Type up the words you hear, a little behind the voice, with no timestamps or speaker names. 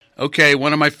Okay,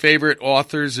 one of my favorite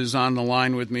authors is on the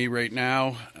line with me right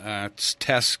now. It's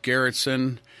Tess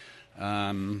Gerritsen.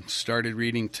 Started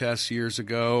reading Tess years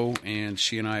ago, and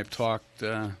she and I have talked,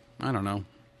 a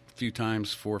few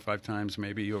times, 4 or 5 times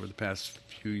maybe over the past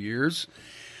few years.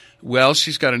 Well,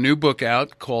 she's got a new book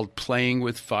out called Playing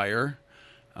with Fire.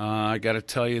 I got to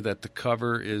tell you that the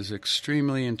cover is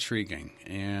extremely intriguing,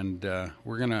 and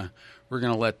we're gonna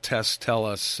let Tess tell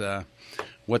us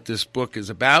what this book is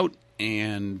about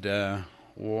and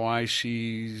why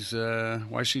she's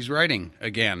writing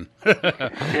again.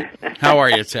 How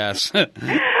are you, Tess?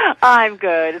 I'm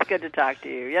good. It's good to talk to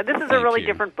you. Yeah, this is Thank a really you.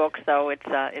 different book, so it's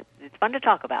fun to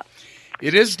talk about.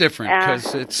 It is different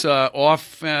because it's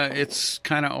off. It's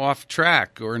kind of off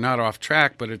track, or not off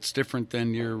track, but it's different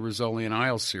than your Rizzoli and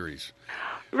Isles series.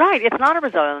 Right. It's not a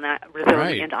Rizzoli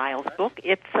Right. and Isles book.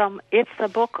 It's a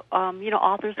book.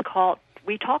 Authors call.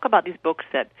 We talk about these books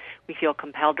that we feel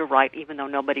compelled to write, even though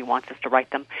nobody wants us to write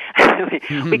them.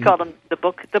 We call them the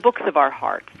books of our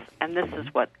hearts, and this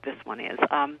is what this one is.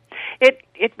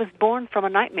 It was born from a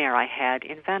nightmare I had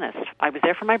in Venice. I was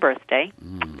there for my birthday.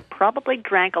 Probably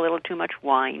drank a little too much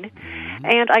wine,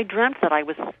 and I dreamt that I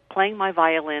was playing my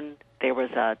violin. There was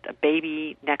a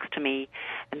baby next to me,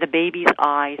 and the baby's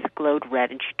eyes glowed red,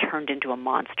 and she turned into a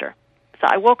monster. So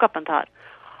I woke up and thought,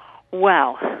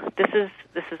 wow, this is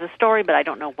a story, but I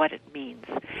don't know what it means.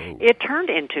 Whoa. It turned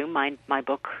into my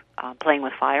book, Playing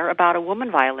with Fire, about a woman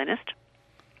violinist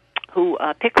who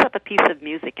picks up a piece of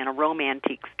music in a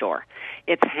romantique store.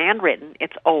 It's handwritten.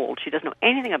 It's old. She doesn't know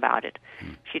anything about it.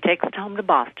 She takes it home to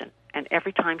Boston, and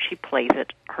every time she plays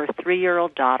it, her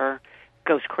 3-year-old daughter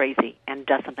goes crazy and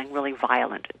does something really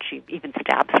violent. She even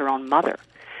stabs her own mother.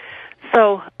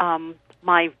 So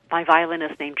my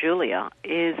violinist named Julia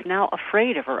is now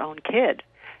afraid of her own kid.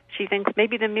 She thinks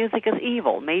maybe the music is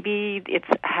evil. Maybe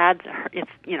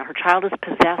her child is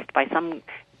possessed by some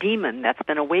demon that's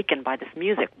been awakened by this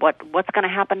music. What's going to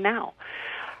happen now?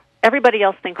 Everybody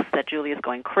else thinks that Julia's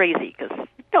going crazy because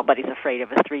nobody's afraid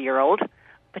of a 3-year-old,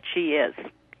 but she is.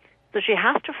 So she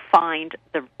has to find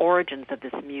the origins of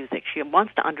this music. She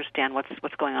wants to understand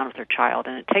what's going on with her child,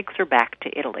 and it takes her back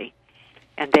to Italy.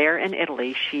 And there in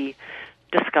Italy, she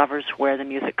discovers where the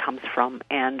music comes from,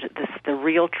 and the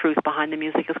real truth behind the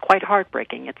music is quite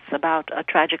heartbreaking. It's about a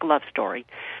tragic love story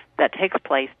that takes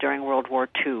place during World War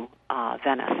II,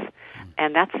 Venice.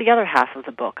 And that's the other half of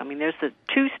the book. I mean, there's the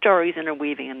 2 stories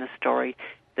interweaving in the story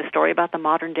about the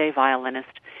modern-day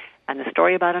violinist and the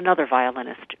story about another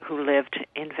violinist who lived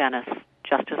in Venice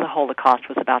just as the Holocaust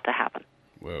was about to happen.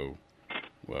 Whoa.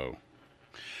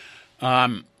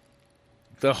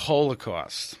 The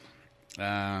Holocaust,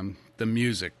 the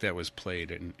music that was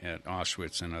played at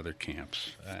Auschwitz and other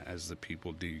camps as the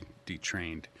people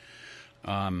detrained.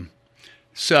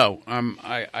 So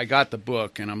I got the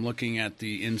book, and I'm looking at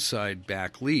the inside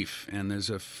back leaf, and there's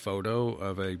a photo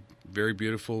of a very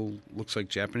beautiful, looks like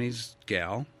Japanese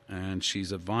gal, and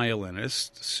she's a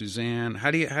violinist, Suzanne. How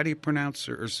do you pronounce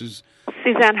her?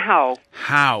 Suzanne Howe.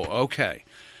 Howe. Okay.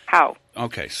 Howe.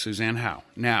 Okay, Suzanne Howe.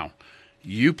 Now,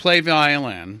 you play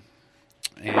violin,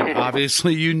 and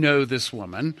obviously you know this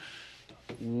woman.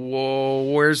 Whoa,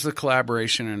 where's the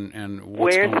collaboration and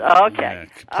what's going on? Okay.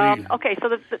 Yeah, okay,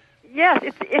 so yes,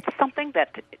 it's something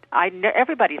that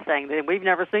everybody's saying that we've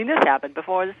never seen this happen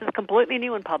before. This is completely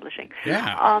new in publishing.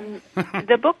 Yeah.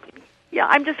 The book,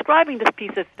 I'm describing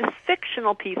this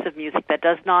fictional piece of music that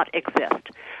does not exist.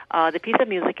 The piece of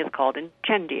music is called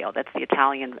incendio. That's the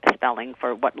Italian spelling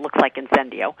for what looks like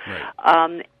incendio.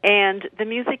 Right. And the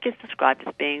music is described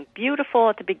as being beautiful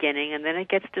at the beginning, and then it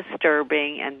gets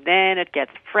disturbing, and then it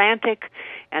gets frantic,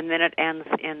 and then it ends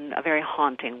in a very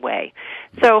haunting way.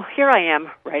 So here I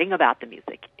am writing about the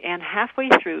music, and halfway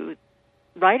through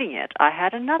writing it, I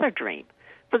had another dream.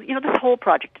 So, this whole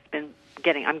project has been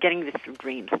I'm getting this through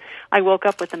dreams. I woke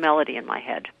up with a melody in my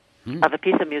head of a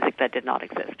piece of music that did not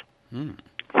exist.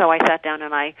 So I sat down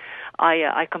and I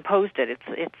composed it.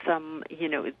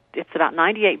 It's about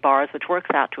 98 bars, which works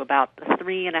out to about a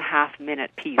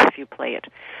 3.5-minute piece if you play it.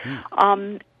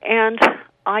 And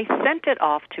I sent it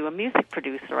off to a music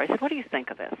producer. I said, "What do you think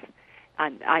of this?"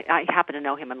 And I happen to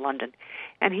know him in London,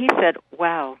 and he said,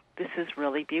 "Wow, this is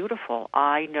really beautiful.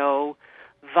 I know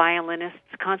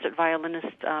concert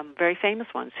violinists, very famous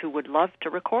ones, who would love to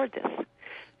record this."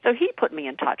 So he put me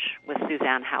in touch with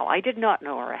Suzanne Howe. I did not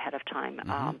know her ahead of time.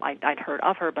 I'd heard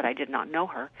of her, but I did not know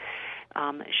her.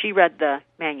 She read the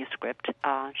manuscript.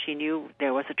 She knew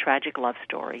there was a tragic love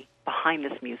story behind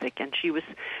this music, and she was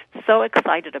so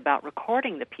excited about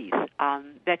recording the piece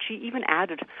that she even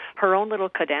added her own little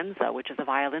cadenza, which is a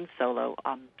violin solo,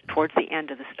 towards the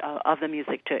end of the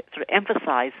music to sort of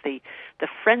emphasize the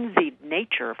frenzied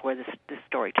nature of where this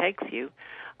story takes you.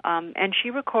 And she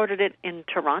recorded it in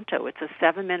Toronto. It's a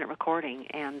 7-minute recording,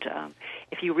 and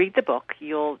if you read the book,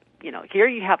 here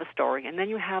you have a story, and then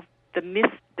you have the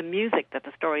music that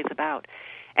the story is about.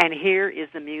 And here is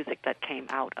the music that came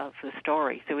out of the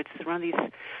story. So it's one of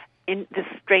this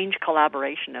strange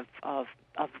collaboration of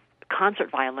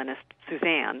concert violinist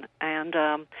Suzanne and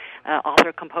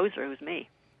author-composer, who's me.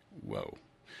 Whoa.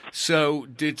 So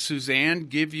did Suzanne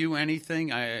give you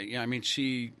anything? I mean,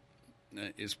 she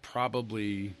is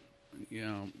probably,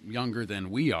 younger than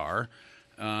we are.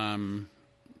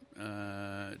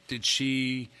 Did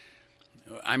she...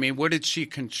 I mean, what did she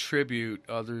contribute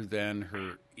other than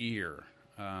her ear?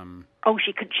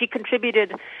 She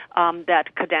contributed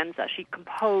that cadenza. She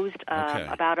composed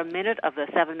about a minute of the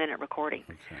 7-minute recording.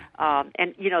 Okay.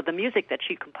 And, the music that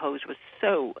she composed was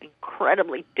so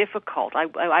incredibly difficult.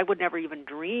 I would never even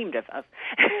dreamed of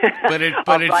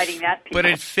writing that piece. But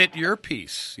it fit your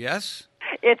piece, yes?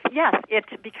 It's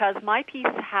because my piece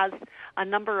has a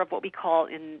number of what we call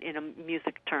in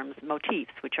music terms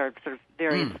motifs, which are sort of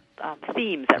various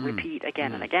themes that repeat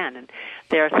again and again. And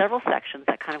there are several sections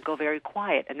that kind of go very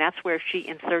quiet, and that's where she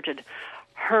inserted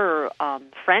her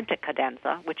frantic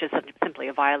cadenza, which is simply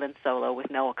a violin solo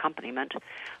with no accompaniment.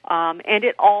 And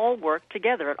it all worked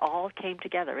together. It all came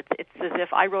together. It's as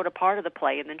if I wrote a part of the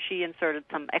play, and then she inserted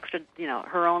some extra,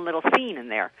 her own little scene in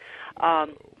there.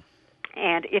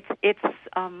 And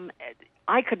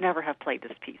I could never have played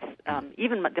this piece.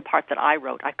 Even the part that I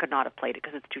wrote, I could not have played it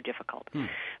because it's too difficult.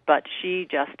 But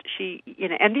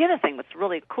and the other thing that's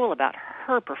really cool about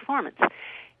her performance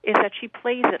is that she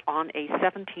plays it on a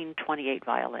 1728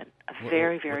 violin, a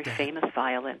very, very famous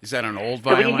violin. Is that an old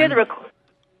violin? So when you hear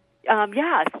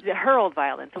it's her old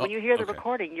violin. So when you hear the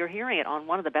recording, you're hearing it on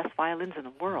one of the best violins in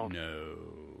the world. No.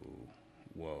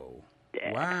 Whoa.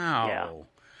 Wow. Yeah.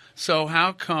 So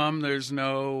how come there's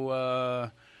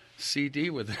no CD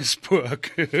with this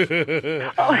book? Because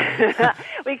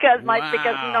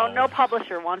no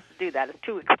publisher wants to do that.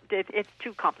 It's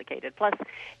too complicated. Plus,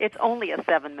 it's only a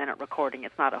 7-minute recording.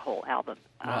 It's not a whole album.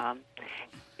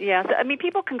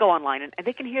 People can go online and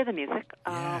they can hear the music.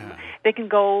 They can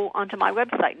go onto my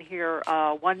website and hear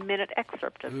a 1-minute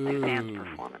excerpt of Suzanne's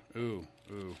performance.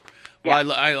 Well,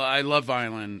 yeah. I love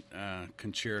violin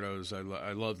concertos.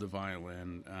 I love the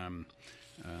violin.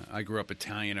 I grew up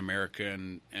Italian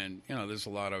American, and there's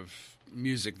a lot of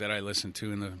music that I listened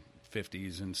to in the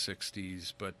 50s and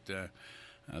 60s. But the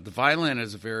violin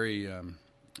is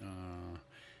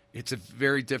it's a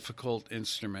very difficult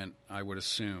instrument, I would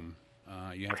assume.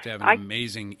 You have to have an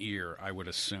amazing ear, I would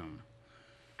assume.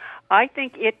 I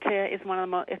think it is one of the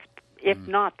most, if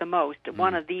not the most,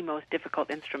 one of the most difficult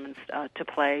instruments to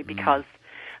play because,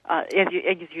 as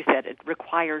you said, it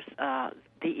requires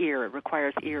the ear. It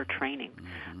requires ear training.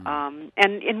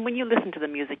 And when you listen to the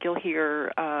music, you'll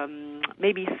hear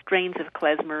maybe strains of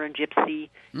klezmer and gypsy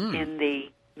in the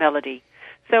melody.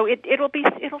 So it'll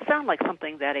sound like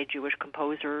something that a Jewish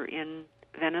composer in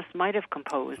Venice might have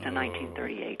composed in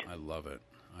 1938. I love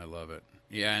it.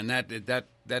 Yeah, and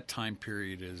that time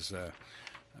period is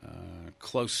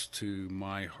close to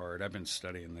my heart. I've been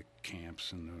studying the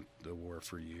camps and the war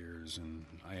for years, and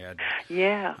I had.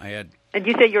 And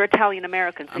you say you're Italian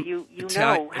American, so you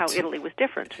know how Italy was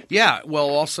different. Yeah, well,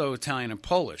 also Italian and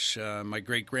Polish. My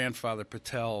great grandfather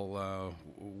Patel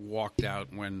walked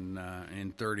out when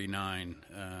in '39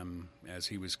 as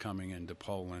he was coming into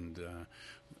Poland.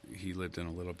 He lived in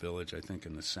a little village, I think,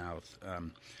 in the south.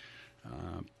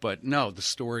 But no, the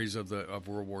stories of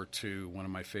World War II, one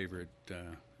of my favorite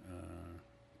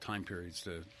time periods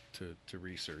to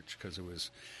research because it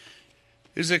was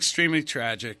extremely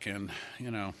tragic, and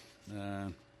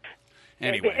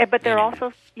anyway. But there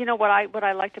also, what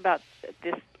I liked about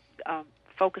this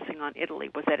focusing on Italy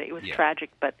was that it was tragic,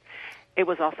 but it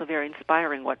was also very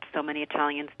inspiring what so many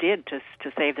Italians did to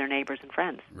save their neighbors and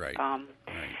friends. Right.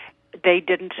 They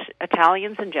didn't,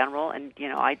 Italians in general, and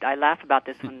I laugh about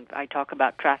this when I talk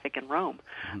about traffic in Rome,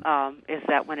 is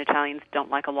that when Italians don't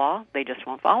like a law, they just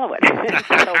won't follow it.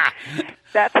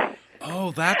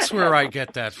 So that's where I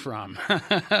get that from.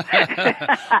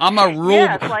 I'm a rule.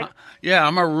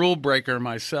 I'm a rule breaker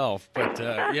myself. But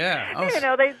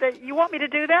you want me to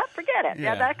do that? Forget it.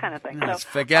 Yeah, that kind of thing. So,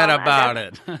 forget about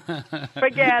it.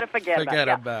 Forget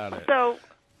about it. So.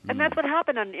 And that's what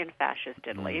happened in fascist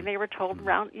Italy. And they were told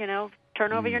around,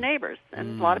 turn over your neighbors.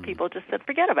 And a lot of people just said,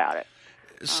 forget about it.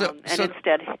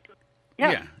 Instead,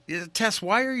 yeah. Tess,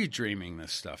 why are you dreaming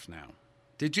this stuff now?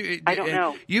 Did you? I don't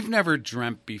know. You've never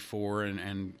dreamt before,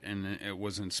 and it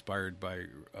was inspired by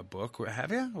a book,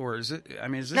 have you? Or is it? I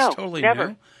mean, is this totally never.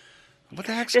 new? What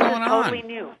the heck's going on? This is totally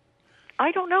new.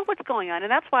 I don't know what's going on,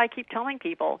 and that's why I keep telling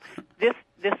people this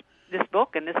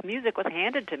book and this music was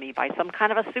handed to me by some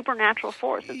kind of a supernatural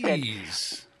force. It said,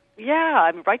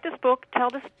 yeah, write this book, tell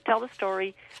the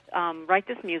story, write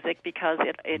this music because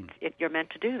you're meant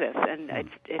to do this. And as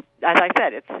I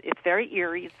said, it's very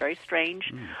eerie, it's very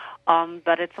strange,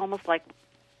 but it's almost like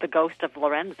the ghost of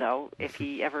Lorenzo, if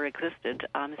he ever existed,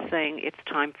 saying it's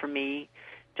time for me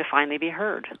to finally be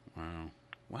heard.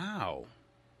 Wow.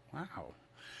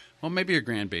 Well, maybe your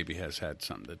grandbaby has had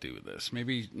something to do with this.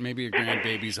 Maybe your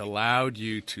grandbaby's allowed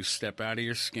you to step out of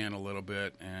your skin a little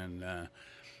bit and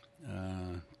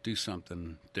do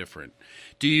something different.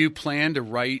 Do you plan to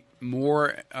write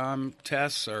more,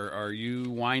 Tess, or are you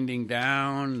winding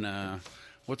down?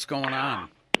 What's going on?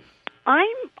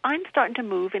 I'm starting to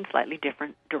move in slightly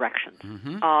different directions.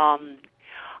 Mm-hmm.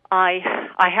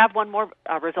 I have one more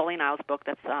Rizzoli and Isles book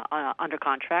that's under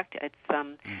contract. It's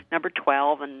number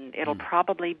 12, and it'll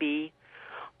probably be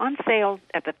on sale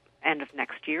at the end of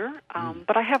next year.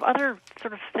 But I have other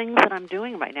sort of things that I'm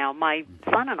doing right now. My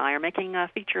son and I are making a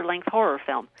feature-length horror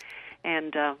film,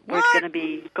 and we're going to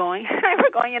be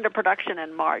we're going into production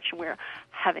in March. We're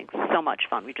having so much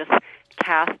fun. We just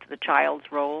cast the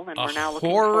child's role, and we're now looking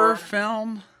for a horror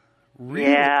film.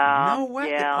 Really? Yeah. No way.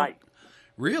 Yeah.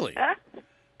 Really?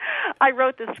 I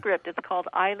wrote the script. It's called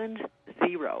Island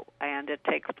Zero, and it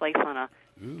takes place on a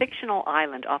fictional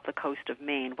island off the coast of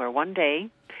Maine where one day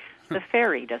the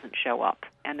ferry doesn't show up,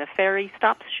 and the ferry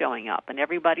stops showing up, and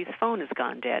everybody's phone has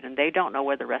gone dead, and they don't know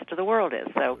where the rest of the world is.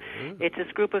 So it's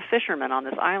this group of fishermen on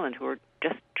this island who are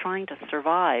just trying to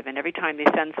survive, and every time they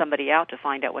send somebody out to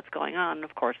find out what's going on,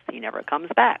 of course, he never comes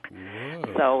back.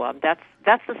 Whoa. So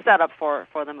that's the setup for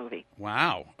the movie.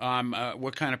 Wow.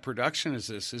 What kind of production is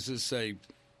this? Is this a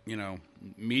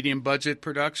medium budget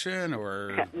production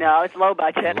or no? It's low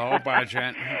budget. Low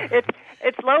budget.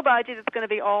 it's low budget. It's going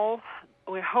to be all.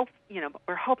 We're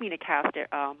hoping to cast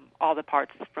all the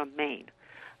parts from Maine,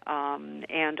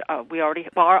 and we already.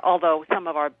 Although some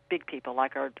of our big people,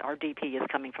 like our DP, is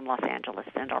coming from Los Angeles,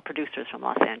 and our producers from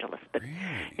Los Angeles. But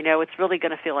really? It's really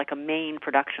going to feel like a Maine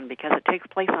production because it takes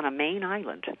place on a Maine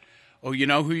island. Oh, you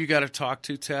know who you got to talk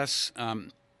to, Tess?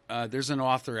 There's an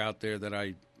author out there that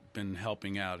I've been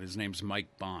helping out. His name's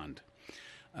Mike Bond.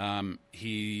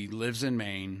 He lives in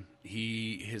Maine.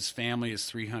 His family is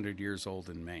 300 years old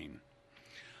in Maine.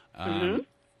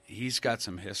 He's got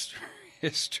some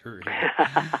history.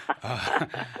 And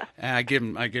I give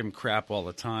him crap all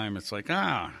the time. It's like,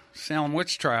 Salem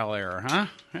witch trial era, huh?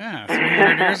 Yeah,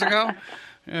 300 years ago.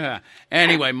 Yeah.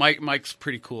 Anyway, Mike's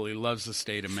pretty cool. He loves the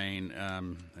state of Maine.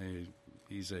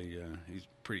 He's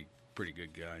pretty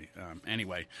good guy.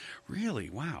 Anyway, really,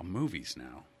 wow, movies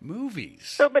now. Movies.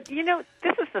 So, but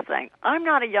this is the thing. I'm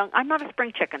not a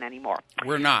spring chicken anymore.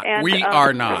 We're not. And, we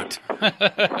are not.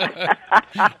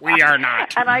 We are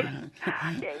not. And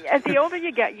as the older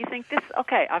you get, you think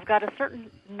okay, I've got a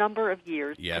certain number of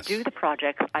years to do the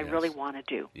projects I really want to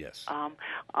do. Yes.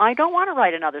 I don't want to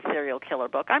write another serial killer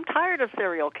book. I'm tired of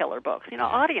serial killer books.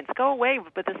 Audience, go away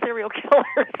with the serial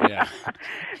killers. Yeah.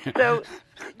 So,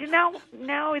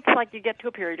 now it's like you get to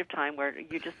a period of time where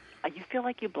you feel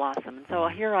like you blossom. And so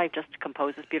here I just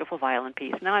composed this beautiful violin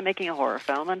piece. Now I'm making a horror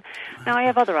film, and now I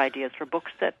have other ideas for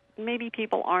books that maybe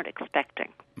people aren't expecting.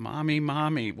 Mommy,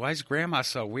 why is Grandma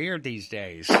so weird these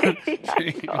days?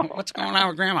 What's going on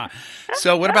with Grandma?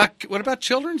 So what about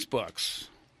children's books?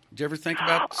 Did you ever think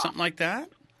about something like that?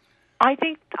 I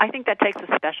think that takes a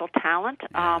special talent.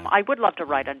 Yeah. I would love to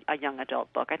write a young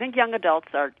adult book. I think young adults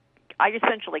I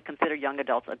essentially consider young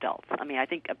adults adults. I mean, I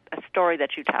think a story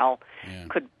that you tell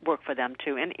could work for them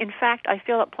too. And in fact, I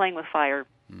feel that Playing with Fire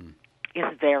is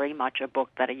very much a book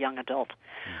that a young adult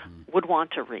would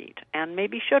want to read and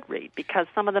maybe should read, because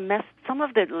some of the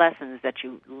lessons that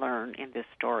you learn in this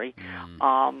story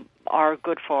are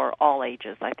good for all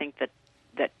ages. I think that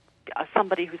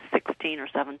somebody who's 16 or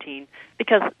 17,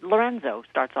 because Lorenzo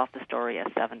starts off the story as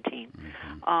 17,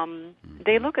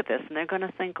 they look at this and they're going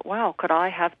to think, wow, could I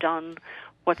have done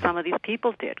what some of these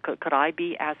people did? Could I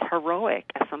be as heroic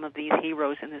as some of these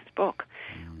heroes in this book?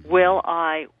 Where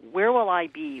will I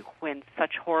be when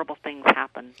such horrible things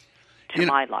happen to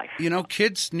my life?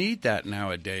 Kids need that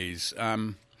nowadays.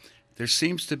 There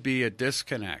seems to be a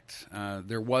disconnect.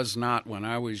 There was not when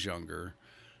I was younger.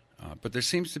 But there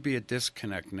seems to be a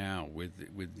disconnect now with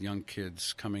young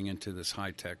kids coming into this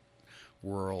high-tech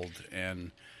world,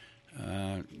 and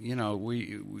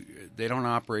they don't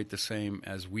operate the same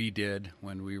as we did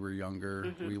when we were younger.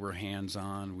 Mm-hmm. We were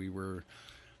hands-on. We were,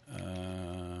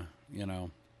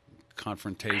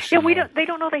 confrontational. Yeah, they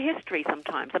don't know the history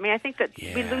sometimes. I mean, I think that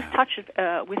we lose touch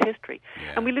with history,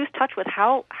 and we lose touch with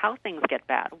how things get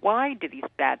bad. Why do these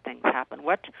bad things happen?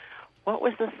 What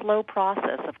was the slow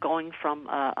process of going from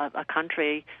a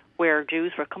country where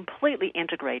Jews were completely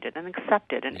integrated and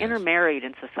accepted and intermarried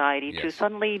in society to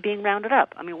suddenly being rounded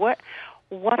up? I mean, what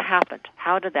happened?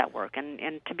 How did that work?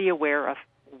 And to be aware of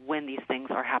when these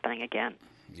things are happening again.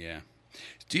 Yeah.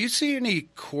 Do you see any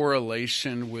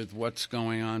correlation with what's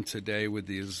going on today with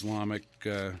the Islamic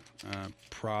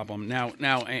problem? Now,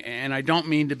 and I don't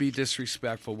mean to be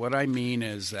disrespectful. What I mean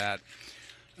is that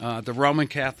the Roman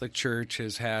Catholic Church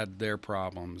has had their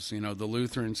problems. The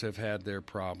Lutherans have had their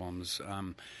problems.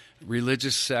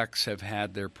 Religious sects have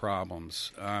had their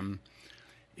problems. What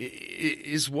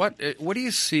do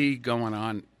you see going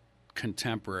on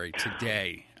contemporary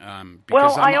today?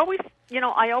 Well, I always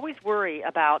worry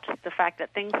about the fact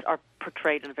that things are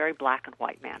portrayed in a very black and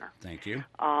white manner. Thank you.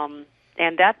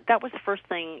 And that was the first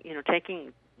thing,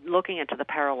 looking into the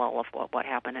parallel of what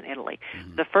happened in Italy.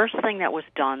 Mm-hmm. The first thing that was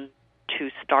done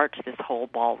to start this whole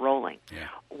ball rolling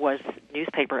was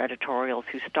newspaper editorials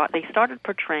they started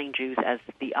portraying Jews as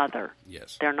the other.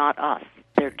 Yes. They're not us.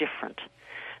 They're different.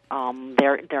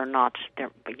 They're not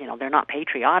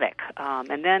patriotic.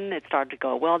 And then it started to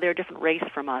go, well, they're a different race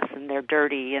from us, and they're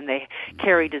dirty, and they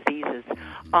carry diseases.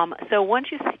 So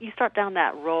once you start down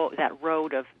that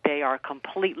road of they are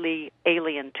completely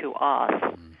alien to us,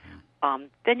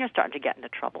 then you're starting to get into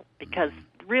trouble, because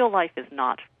real life is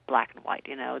not black and white.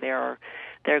 There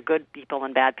are good people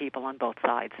and bad people on both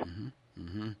sides. Mm-hmm.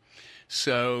 Mm-hmm.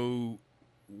 So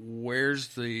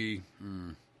where's the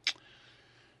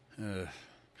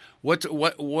what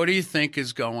do you think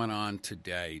is going on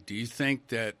today? Do you think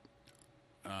that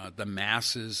the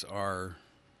masses are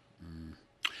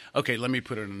okay, let me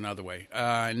put it another way.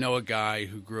 I know a guy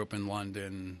who grew up in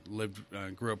London,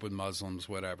 grew up with Muslims,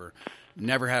 whatever,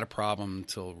 never had a problem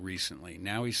until recently.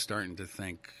 Now he's starting to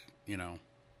think,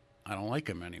 I don't like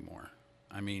him anymore.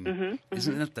 I mean,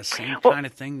 isn't that the same kind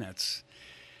of thing that's...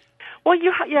 Well,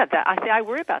 I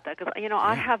worry about that because,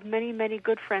 I have many, many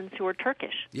good friends who are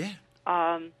Turkish. Yeah.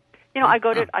 I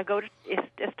go to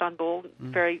Istanbul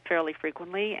fairly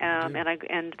frequently,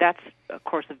 and that's of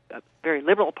course a very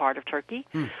liberal part of Turkey.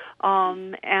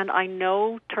 And I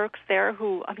know Turks there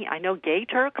I know gay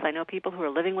Turks. I know people who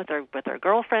are living with their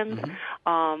girlfriends.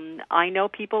 I know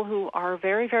people who are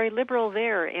very, very liberal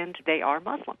there, and they are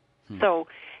Muslim. So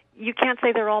you can't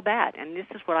say they're all bad, and this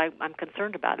is what I'm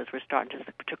concerned about, is we're starting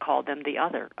to call them the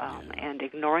other, and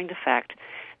ignoring the fact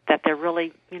that they're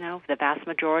really, the vast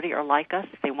majority are like us.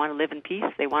 They want to live in peace.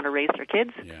 They want to raise their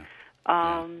kids.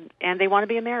 And they want to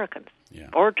be Americans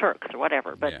or Turks or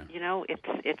whatever. But,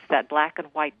 it's that black and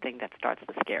white thing that starts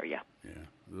to scare you.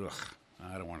 Yeah. Ugh.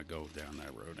 I don't want to go down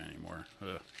that road anymore.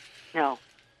 Ugh. No.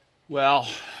 Well,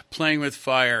 playing with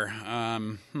fire.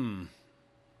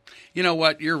 You know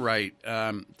what? You're right.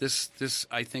 This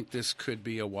I think this could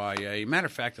be a YA. Matter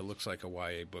of fact, it looks like a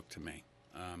YA book to me.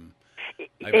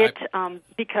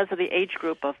 Because of the age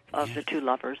group of the two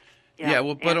lovers.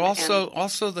 But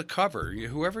also the cover.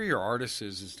 Whoever your artist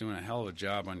is doing a hell of a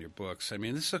job on your books. I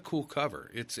mean, this is a cool cover.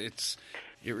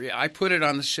 I put it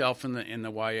on the shelf in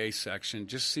the YA section,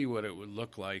 just see what it would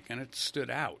look like, and it stood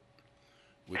out.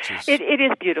 It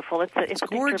is beautiful. It's a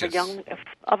picture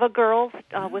of a girl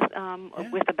with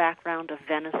a background of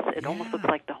Venice. It almost looks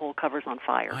like the whole cover's on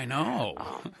fire. I know.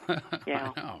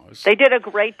 Yeah, I know. They did a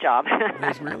great job.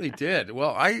 They really did.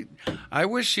 Well, I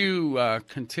wish you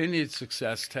continued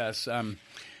success, Tess.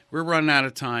 We're running out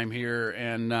of time here,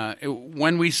 and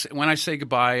when I say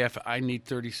goodbye, I need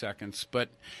 30 seconds. But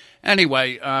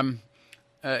anyway.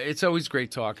 It's always great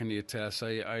talking to you, Tess.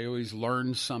 I always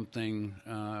learn something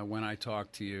when I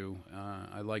talk to you.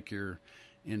 I like your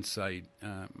insight.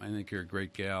 I think you're a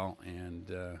great gal,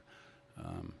 and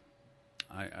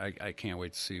I can't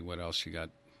wait to see what else you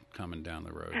got coming down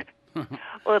the road.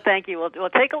 Well, thank you. We'll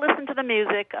take a listen to the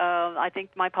music. I think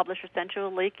my publisher sent you a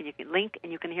link,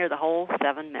 and you can hear the whole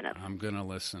 7 minutes. I'm going to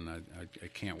listen. I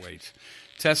can't wait.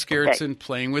 Tess Gerritsen,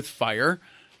 Playing with Fire,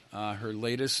 her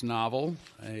latest novel,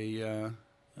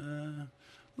 a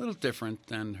little different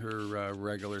than her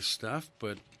regular stuff,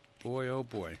 but boy, oh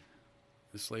boy,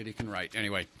 this lady can write.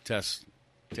 Anyway, Tess,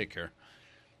 take care.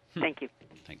 Thank you.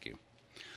 Thank you.